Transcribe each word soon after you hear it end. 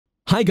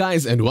Hi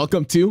guys and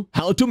welcome to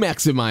How to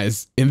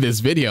Maximize. In this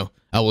video,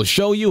 I will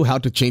show you how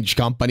to change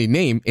company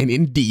name in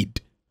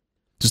Indeed.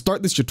 To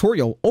start this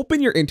tutorial,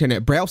 open your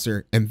internet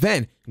browser and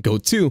then go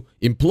to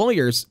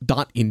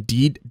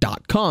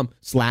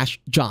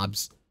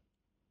employers.indeed.com/jobs.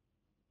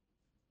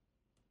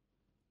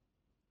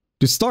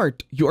 To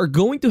start, you are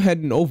going to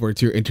head over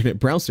to your internet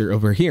browser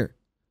over here.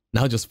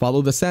 Now just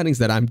follow the settings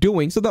that I'm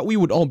doing so that we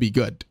would all be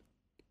good.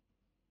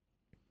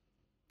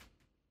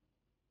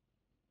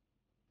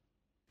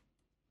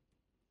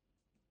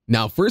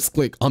 Now first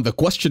click on the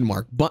question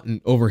mark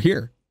button over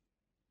here.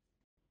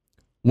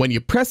 When you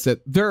press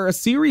it, there are a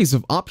series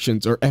of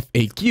options or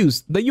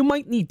FAQs that you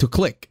might need to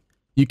click.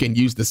 You can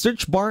use the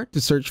search bar to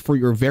search for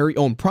your very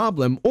own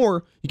problem,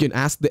 or you can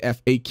ask the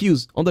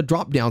FAQs on the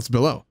drop downs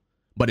below.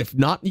 But if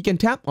not, you can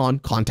tap on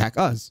Contact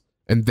Us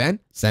and then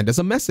send us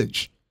a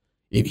message.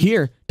 In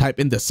here,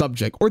 type in the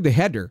subject or the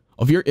header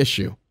of your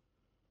issue.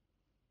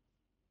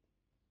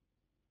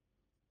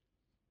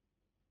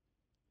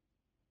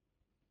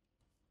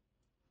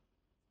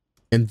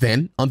 And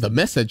then, on the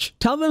message,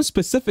 tell them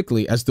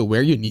specifically as to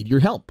where you need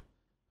your help.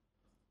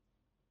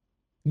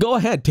 Go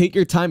ahead, take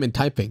your time in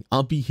typing.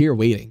 I'll be here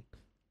waiting.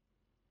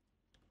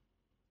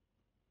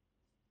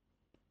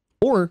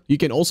 Or, you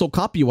can also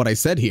copy what I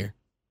said here.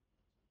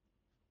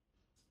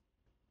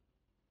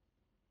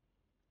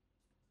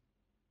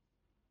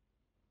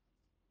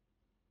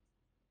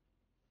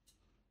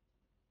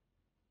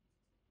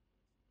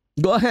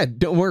 Go ahead,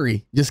 don't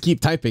worry. Just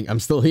keep typing, I'm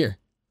still here.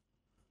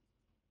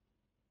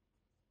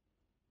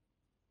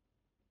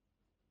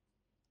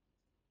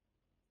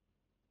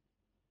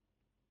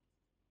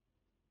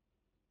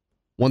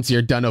 Once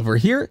you're done over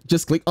here,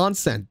 just click on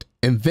Send,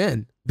 and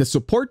then the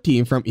support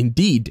team from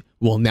Indeed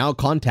will now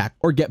contact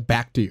or get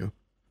back to you.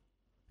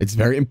 It's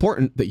very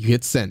important that you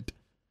hit Send.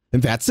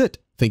 And that's it.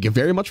 Thank you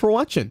very much for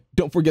watching.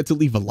 Don't forget to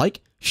leave a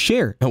like,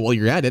 share, and while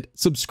you're at it,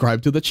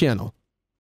 subscribe to the channel.